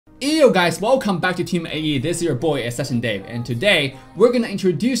Yo guys, welcome back to Team AE. This is your boy Assassin Dave, and today we're gonna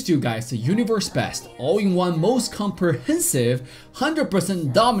introduce to you guys the universe best, all-in-one, most comprehensive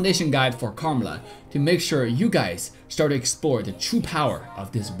 100% domination guide for Carmilla to make sure you guys start to explore the true power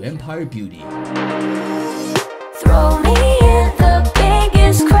of this vampire beauty. Throw me in the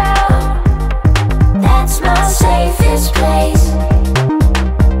biggest crowd. That's my safest place.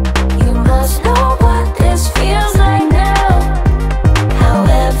 You must know what this feels like now.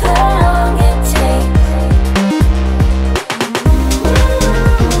 However long it takes.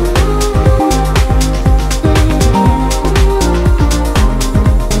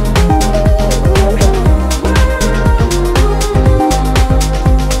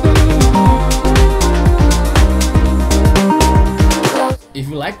 If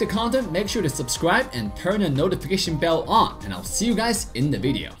you like the content, make sure to subscribe and turn the notification bell on, and I'll see you guys in the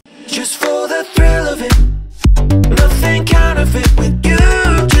video. Just for the thrill of it, nothing counterfeit with you.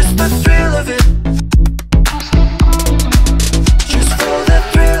 Just the thrill of it. Just for the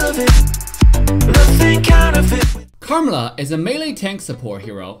thrill of it, nothing counterfeit with Carmilla is a melee tank support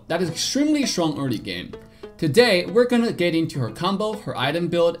hero that is extremely strong early game. Today, we're gonna get into her combo, her item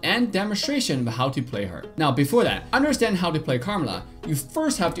build, and demonstration of how to play her. Now, before that, understand how to play Carmilla, you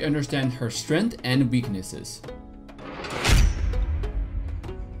first have to understand her strength and weaknesses.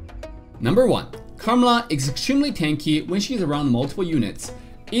 Number 1. Carmilla is extremely tanky when she's around multiple units,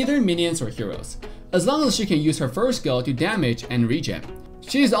 either minions or heroes, as long as she can use her first skill to damage and regen.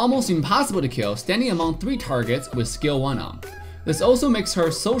 She is almost impossible to kill standing among 3 targets with skill 1 on. This also makes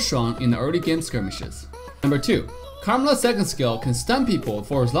her so strong in the early game skirmishes. Number 2. Carmilla's second skill can stun people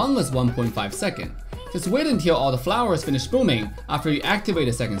for as long as 1.5 seconds. Just wait until all the flowers finish blooming after you activate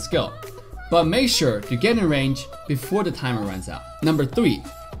the second skill. But make sure to get in range before the timer runs out. Number 3.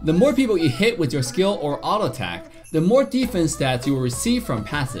 The more people you hit with your skill or auto attack, the more defense stats you will receive from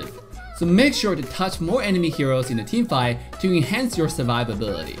passive. So make sure to touch more enemy heroes in the teamfight to enhance your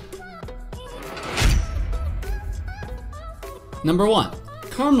survivability. Number 1.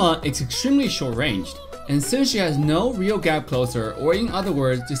 Carmilla is extremely short ranged, and since she has no real gap closer, or in other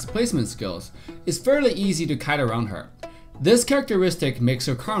words displacement skills, it's fairly easy to kite around her. This characteristic makes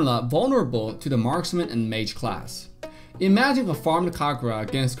her Carmilla vulnerable to the marksman and mage class. Imagine a farmed Kagura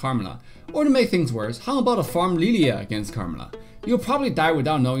against Carmilla, or to make things worse, how about a farmed Lilia against Carmilla? You'll probably die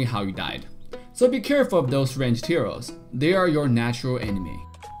without knowing how you died. So be careful of those ranged heroes, they are your natural enemy.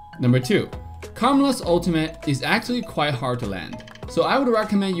 Number 2. Carmilla's ultimate is actually quite hard to land, so I would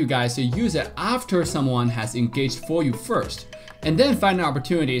recommend you guys to use it after someone has engaged for you first, and then find an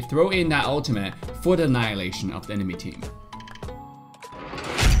opportunity to throw in that ultimate for the annihilation of the enemy team.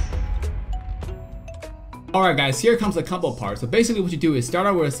 Alright guys, here comes the combo part. So basically what you do is start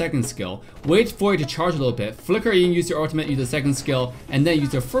out with a second skill, wait for it to charge a little bit, flicker in, use your ultimate, use the second skill, and then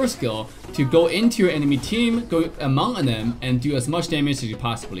use your first skill to go into your enemy team, go among them, and do as much damage as you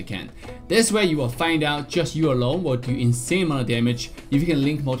possibly can. This way you will find out just you alone will do insane amount of damage if you can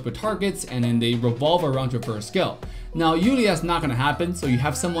link multiple targets and then they revolve around your first skill. Now usually that's not gonna happen, so you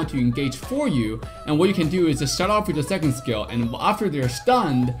have someone to engage for you, and what you can do is just start off with your second skill, and after they're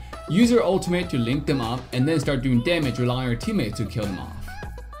stunned, use your ultimate to link them up and then start doing damage, relying on your teammates to kill them off.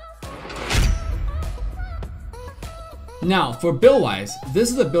 Now for build wise,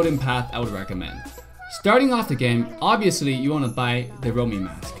 this is a building path I would recommend. Starting off the game, obviously you want to buy the roaming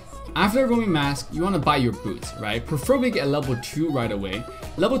mask. After the roaming mask, you want to buy your boots, right? Preferably get a level 2 right away.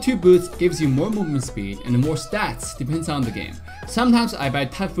 Level 2 boots gives you more movement speed and more stats, depends on the game. Sometimes I buy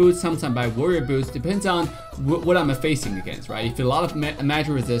tough boots, sometimes I buy warrior boots, depends on what I'm facing against, right? If a lot of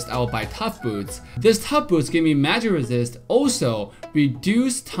magic resist, I will buy tough boots. This tough boots give me magic resist, also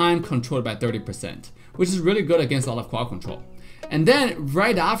reduce time controlled by 30%, which is really good against a lot of quad control. And then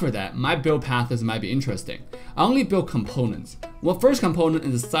right after that, my build paths might be interesting. I only build components. Well, first component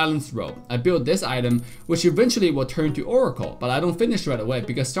is a silence robe. I build this item, which eventually will turn to Oracle, but I don't finish right away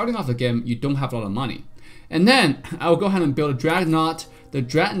because starting off the game, you don't have a lot of money. And then I will go ahead and build a Dreadnought, the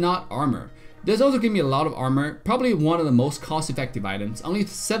Dreadnought armor. This also gives me a lot of armor, probably one of the most cost-effective items, only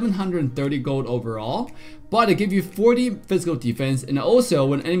 730 gold overall, but it gives you 40 physical defense, and also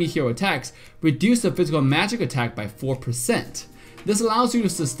when enemy hero attacks, reduce the physical magic attack by 4%. This allows you to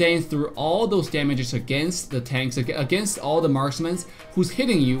sustain through all those damages against the tanks, against all the marksmen who's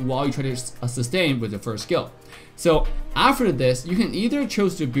hitting you while you try to sustain with the first skill. So after this, you can either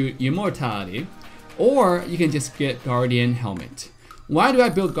choose to build Immortality, or you can just get Guardian Helmet. Why do I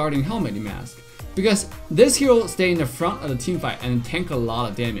build Guardian Helmet, you may ask? Because this hero stays in the front of the team fight and tank a lot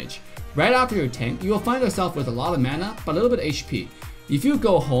of damage. Right after your tank, you will find yourself with a lot of mana, but a little bit of HP. If you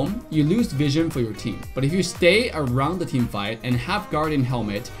go home, you lose vision for your team. But if you stay around the team fight and have Guardian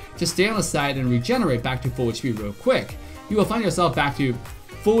Helmet, just stay on the side and regenerate back to full HP real quick, you will find yourself back to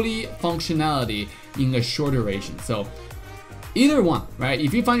fully functionality in a short duration. So either one, right?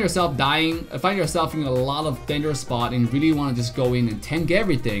 If you find yourself dying, find yourself in a lot of dangerous spot and really want to just go in and tank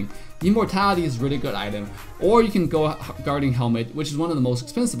everything, Immortality is a really good item. Or you can go Guardian Helmet, which is one of the most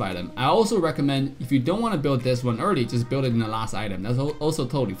expensive items. I also recommend, if you don't want to build this one early, just build it in the last item. That's also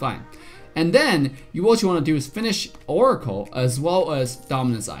totally fine. And then what you want to do is finish Oracle as well as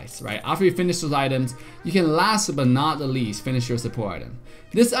Dominance Ice, right? After you finish those items, you can last but not the least finish your support item.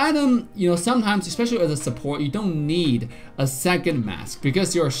 This item, sometimes, especially as a support, you don't need a second mask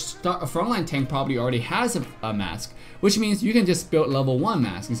because your frontline tank probably already has a mask, which means you can just build level 1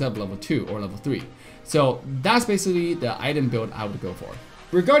 mask instead of level 2 or level 3. So that's basically the item build I would go for.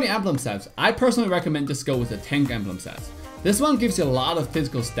 Regarding emblem sets, I personally recommend just go with the tank emblem sets. This one gives you a lot of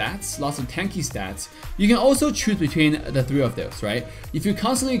physical stats, lots of tanky stats. You can also choose between the 3 of those, right? If you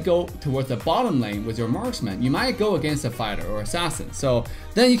constantly go towards the bottom lane with your marksman, you might go against a fighter or assassin. So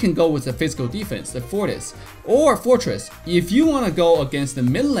then you can go with the physical defense, the fortress, or fortress. If you want to go against the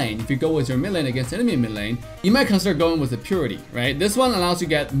mid lane, if you go with your mid lane against enemy mid lane, you might consider going with the purity, right? This one allows you to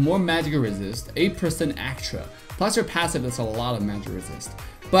get more magic resist, 8% extra. Plus your passive is a lot of magic resist.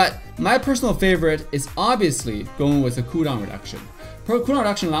 But my personal favorite is obviously going with the cooldown reduction. Cooldown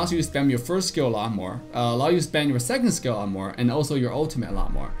reduction allows you to spam your first skill a lot more, allow you to spam your second skill a lot more, and also your ultimate a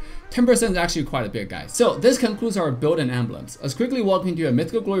lot more. 10% is actually quite a bit, guys. So this concludes our build and emblems. Let's quickly walk into a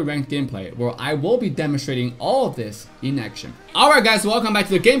Mythical Glory ranked gameplay where I will be demonstrating all of this in action. Alright guys, welcome back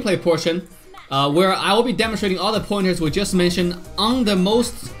to the gameplay portion where I will be demonstrating all the pointers we just mentioned on the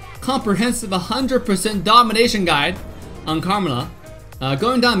most comprehensive 100% domination guide on Carmilla.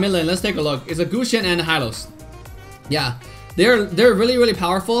 Going down mid lane, let's take a look. It's a Gusion and Hylos. Yeah, they're really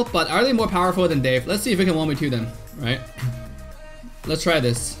powerful, but are they more powerful than Dave? Let's see if we can 1v2 them, right? Let's try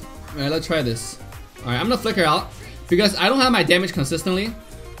this. Alright, let's try this. Alright, I'm gonna flicker out because I don't have my damage consistently,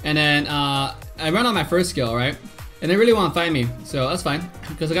 and then I run on my first skill, right? And they really want to fight me, so that's fine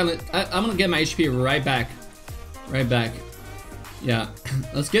because I'm gonna get my HP right back, Yeah,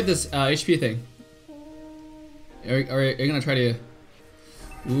 let's get this HP thing. Are you gonna try to?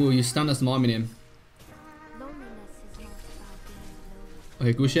 Ooh, you stunned a small minion.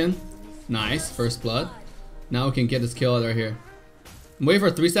 Okay, Gusion. Nice, first blood. Now we can get this kill right here. Wait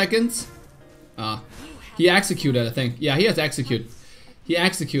for 3 seconds. He executed, I think. Yeah, he has execute. He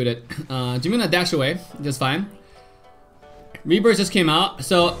executed. Jimina dash away, just fine. Rebirth just came out,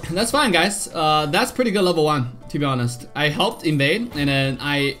 so that's fine, guys. That's pretty good level 1, to be honest. I helped invade, and then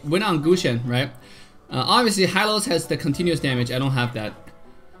I went on Gusion, right? Obviously, Hylos has the continuous damage. I don't have that.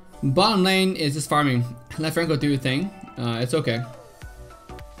 Bottom lane is just farming. Let Franco do your thing. It's okay.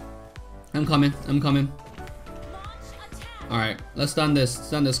 I'm coming. Alright, let's stun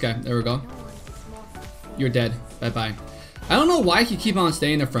this guy. There we go. You're dead. Bye-bye. I don't know why he keep on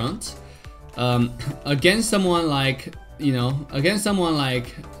staying in the front. Against someone like, against someone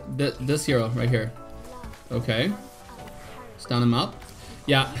like this hero right here. Okay. Stun him up.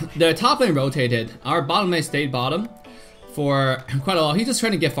 Yeah, the top lane rotated. Our bottom lane stayed bottom for quite a while. He's just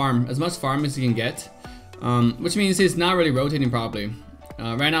trying to get as much farm as he can get, which means he's not really rotating properly.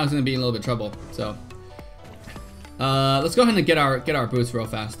 Right now he's gonna be in a little bit of trouble. So let's go ahead and get our boots real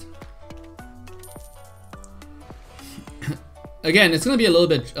fast. Again, it's gonna be a little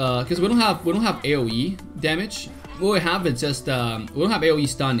bit because we don't have AOE damage. What we have is just we don't have AOE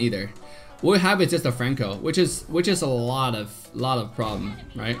stun either. What we have is just a Franco, which is a lot of problem,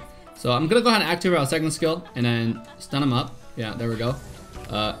 right? So I'm gonna go ahead and activate our second skill and then stun him up. Yeah, there we go.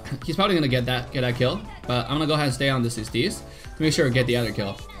 He's probably gonna get that kill, but I'm gonna go ahead and stay on the 60s to make sure we get the other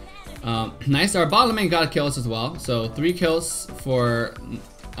kill. Nice. Our bottom lane got kills as well. So 3 kills for.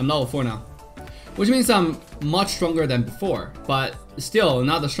 I'm level 4 now, which means I'm much stronger than before, but still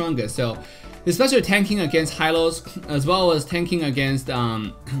not the strongest. So especially tanking against Hylos as well as tanking against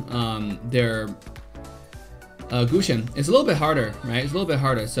their Gusion. It's a little bit harder, right? It's a little bit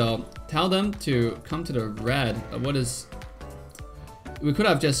harder. So tell them to come to the red. What is? We could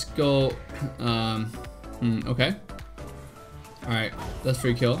have just go. Okay. All right. That's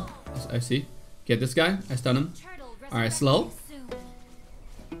free kill. I see. Get this guy. I stun him. All right. Slow.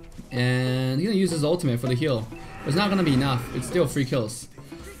 And he's gonna use his ultimate for the heal. But it's not gonna be enough. It's still free kills.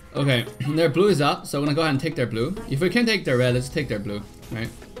 Okay. Their blue is up, so we're gonna go ahead and take their blue. If we can't take their red, let's take their blue. Right.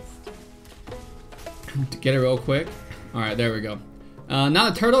 To get it real quick. Alright, there we go. Now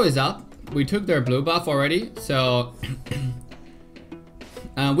the turtle is up. We took their blue buff already, so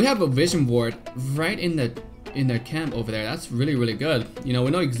we have a vision ward right in the in their camp over there. That's really, really good. You know,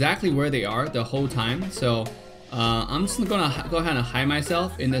 we know exactly where they are the whole time. So I'm just gonna go ahead and hide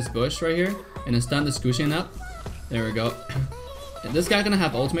myself in this bush right here and then stun the Scooshin up. There we go. And this guy's gonna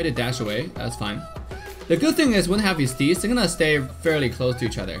have ultimate dash away. That's fine. The good thing is when they have these Ds, they're gonna stay fairly close to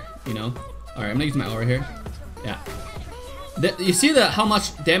each other, you know? Alright, I'm gonna use my aura here. Yeah. You see how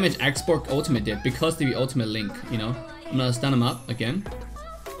much damage Export ultimate did because the ultimate link, you know? I'm gonna stun him up again.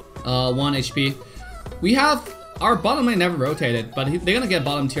 1 HP. We have our bottom lane never rotated, but they're gonna get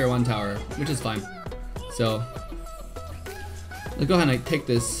bottom tier 1 tower, which is fine. So let's go ahead and take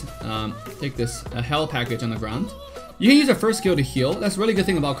this hell package on the ground. You can use your first skill to heal. That's a really good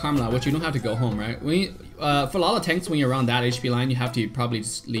thing about Carmilla, which you don't have to go home, right? For a lot of tanks, when you're around that HP line, you have to probably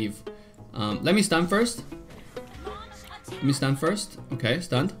just leave. Let me stun first. Let me stun first. Okay,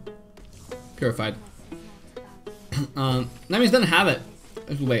 stunned. Purified. That means doesn't have it.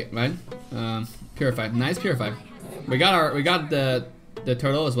 Wait, right? Purified. Nice, purified. We got the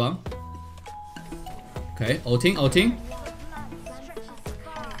turtle as well. Okay, ulting.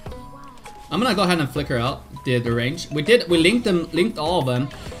 I'm gonna go ahead and flicker out the range. We linked all of them.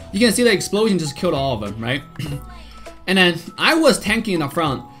 You can see the explosion just killed all of them, right? And then I was tanking in the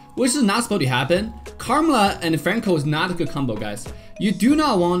front, which is not supposed to happen. Carmilla and Franco is not a good combo, guys. You do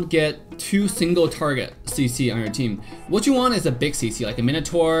not want to get 2 single target CC on your team. What you want is a big CC, like a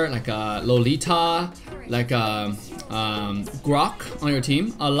Minotaur, like a Lolita, like a Grok on your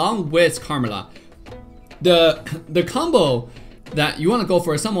team, along with Carmilla. The combo that you want to go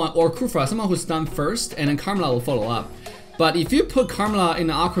for is someone, or Kufra, someone who's stunned first, and then Carmilla will follow up. But if you put Carmilla in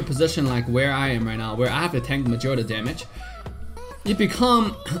an awkward position like where I am right now, where I have to tank the majority of the damage, you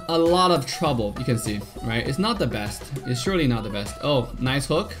become a lot of trouble, you can see, right? It's not the best. It's surely not the best. Oh, nice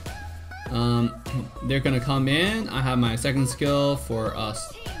hook. They're gonna come in. I have my second skill for a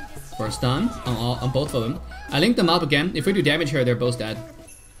stun on both of them. I linked them up again. If we do damage here, they're both dead.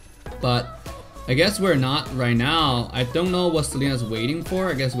 But I guess we're not right now. I don't know what Selena's waiting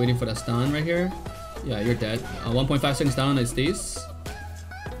for. I guess waiting for the stun right here. Yeah, you're dead. 1.5 seconds down is these.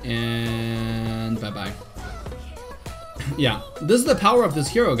 And bye-bye. Yeah, this is the power of this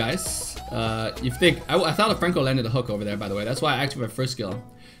hero, guys. I thought Franco landed a hook over there, by the way. That's why I activated my first skill.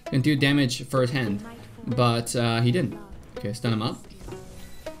 Can do damage first hand. But he didn't. Okay, stun him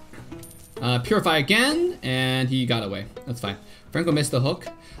up. Purify again, and he got away. That's fine. Franco missed the hook.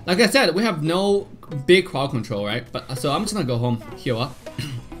 Like I said, we have no big crowd control, right? But so I'm just gonna go home, heal up.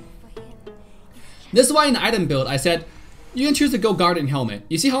 This is why in the item build, I said, you can choose to go Guardian Helmet.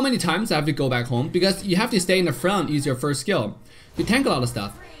 You see how many times I have to go back home? Because you have to stay in the front, use your first skill. You tank a lot of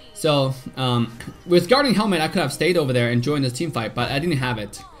stuff. So, with Guardian Helmet, I could have stayed over there and joined this team fight, but I didn't have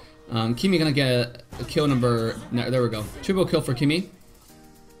it. Kimi gonna get a kill number, no, there we go. Triple kill for Kimi.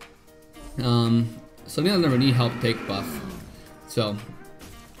 Selena doesn't need help take buff. So,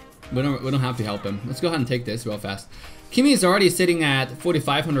 we don't have to help him. Let's go ahead and take this real fast. Kimi is already sitting at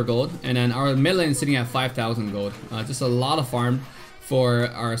 4,500 gold, and then our mid lane is sitting at 5,000 gold. Just a lot of farm for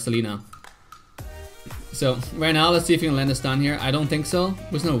our Selena. So right now, let's see if we can land a stun here. I don't think so.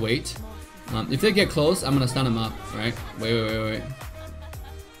 We're just gonna wait. If they get close, I'm gonna stun them up. Right? Wait.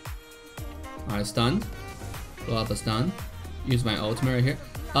 All right, stunned. Blow out the stun. Use my ultimate right here.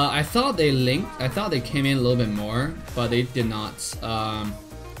 I thought they linked. I thought they came in a little bit more, but they did not.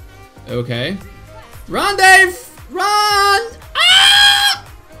 Okay. Run, Dave! Run! Ah!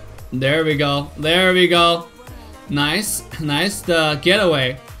 There we go. There we go. Nice. Nice. The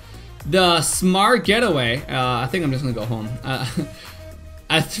getaway. The smart getaway. I think I'm just gonna go home.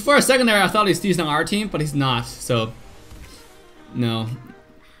 For a second there, I thought he's on our team, but he's not. So, no.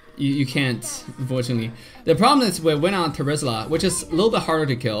 You can't, unfortunately. The problem is we went on Terizla, which is a little bit harder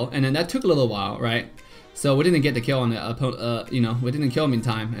to kill, and then that took a little while, right? So we didn't get the kill on the opponent, you know, we didn't kill him in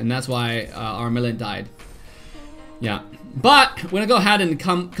time, and that's why our mid lane died. Yeah, but we're gonna go ahead and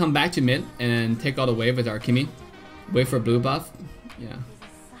come back to mid and take all the wave with our Kimi. Wait for blue buff. Yeah.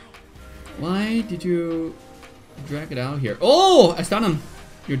 Why did you drag it out here? Oh, I stunned him.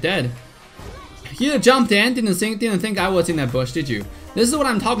 You're dead. He jumped in, didn't think I was in that bush, did you? This is what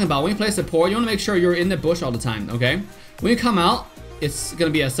I'm talking about. When you play support, you want to make sure you're in the bush all the time, okay? When you come out, it's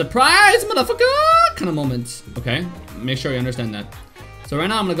gonna be a surprise, motherfucker, kind of moment, okay? Make sure you understand that. So right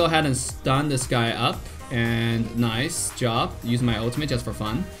now, I'm gonna go ahead and stun this guy up, and nice job. Use my ultimate just for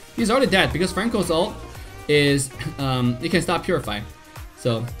fun. He's already dead because Franco's ult is, you can stop purify.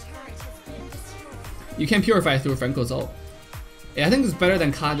 So, you can purify through Franco's ult. Yeah, I think it's better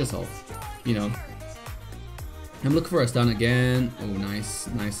than Kaja's ult, you know. I'm looking for a stun again. Oh, nice,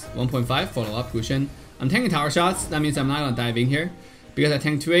 nice. 1.5, follow up, cushion. I'm tanking tower shots. That means I'm not gonna dive in here because I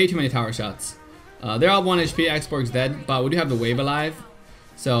tanked way too many tower shots. They're all 1 HP. X-Borg's dead, but we do have the wave alive.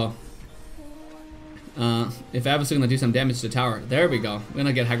 So if Eva's gonna do some damage to the tower, there we go. We're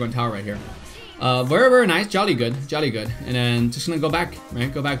gonna get high ground tower right here. Very, very nice. Jolly good. Jolly good. And then just gonna go back,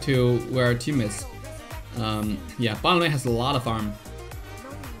 right? Go back to where our team is. Yeah, bottom lane has a lot of farm.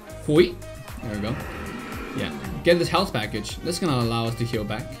 Hui. There we go. Yeah, get this health package. This is gonna allow us to heal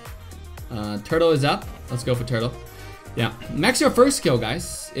back. Turtle is up. Let's go for turtle. Yeah, max your first skill,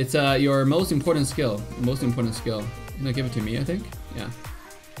 guys. It's your most important skill. Most important skill. I'm gonna give it to me, I think. Yeah.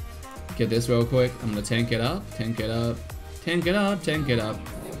 Get this real quick. I'm gonna tank it up. Tank it up. Tank it up. Tank it up.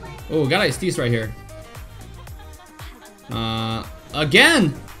 Oh, got ice Steez right here.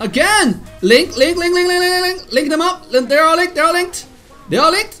 Again! Link them up. They're all linked. They're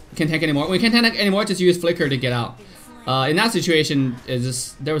all linked. Can't tank anymore. We can't tank anymore. Just use flicker to get out. In that situation,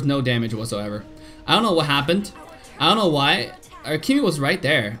 there was no damage whatsoever. I don't know what happened. I don't know why. Our Kimi was right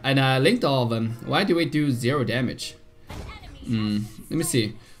there, and I linked all of them. Why do we do 0 damage? Let me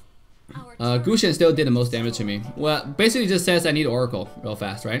see. Gushin still did the most damage to me. Well, basically just says I need Oracle real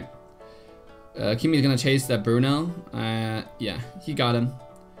fast, right? Kimi's gonna chase that Bruno. Yeah, he got him.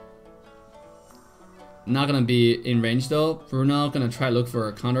 Not gonna be in range though. Bruno gonna try to look for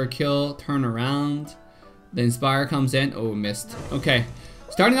a counter kill, turn around. The Inspire comes in. Oh, missed. Okay.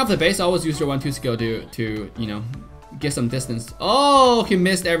 Starting off the base, always use your 1-2 skill to you know, get some distance. Oh, he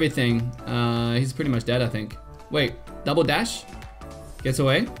missed everything. He's pretty much dead, I think. Wait, double dash? Gets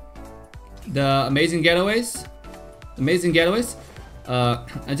away. The amazing getaways. Amazing getaways.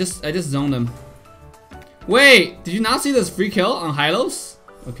 I just zoned him. Wait, did you not see this free kill on Hylos?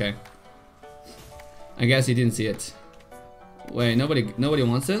 Okay. I guess he didn't see it. Wait, nobody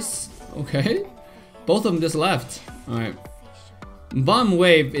wants this? Okay. Both of them just left. Alright. Bottom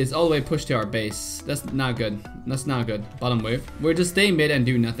wave is all the way pushed to our base. That's not good. That's not good. Bottom wave. We're just staying mid and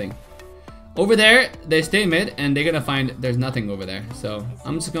do nothing. Over there, they stay mid and they're gonna find there's nothing over there. So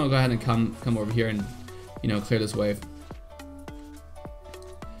I'm just gonna go ahead and come over here and, you know, clear this wave.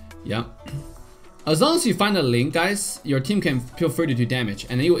 Yeah. As long as you find a link, guys, your team can feel free to do damage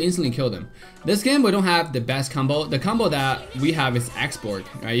and then you will instantly kill them. This game, we don't have the best combo. The combo that we have is X-Borg,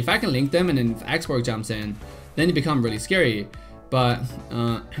 right? If I can link them and then if X-Borg jumps in, then it becomes really scary. But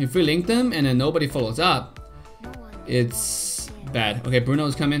if we link them and then nobody follows up, it's bad. Okay,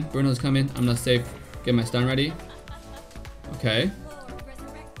 Bruno's coming. Bruno's coming. I'm not safe. Get my stun ready. Okay.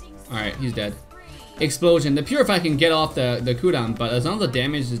 Alright, he's dead. Explosion. The Purify can get off the cooldown, but as long as the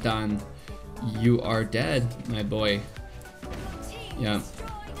damage is done, you are dead, my boy. Yeah.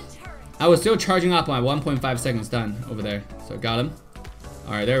 I was still charging up my 1.5 seconds stun over there. So got him.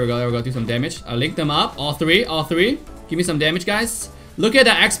 Alright, there we go. There we go. Do some damage. I linked them up. All three. Give me some damage, guys. Look at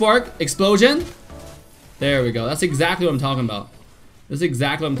that X-Borg explosion. There we go. That's exactly what I'm talking about. That's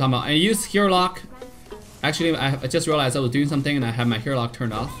exactly what I'm talking about. I used Hero Lock. Actually, I just realized I was doing something and I had my Hero Lock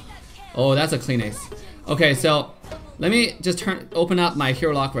turned off. Oh, that's a clean ace. Okay, so let me just open up my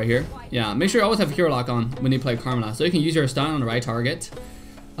Hero Lock right here. Yeah, make sure you always have Hero Lock on when you play Carmilla, so you can use your stun on the right target.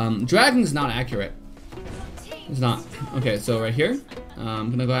 Dragon's not accurate. It's not. Okay, so right here, I'm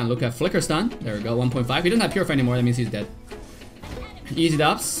gonna go ahead and look at Flicker Stun. There we go, 1.5. He doesn't have Purify anymore, that means he's dead. Easy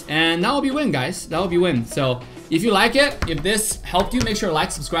dubs, and that will be win, guys. That will be win. So if you like it, if this helped you, make sure to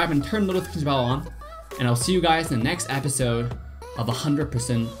like, subscribe, and turn the notification bell on. And I'll see you guys in the next episode of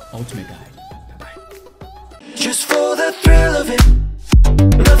 100% Ultimate Guide. Bye-bye. Just for the thrill of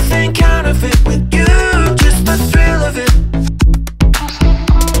it, nothing counterfeit with you.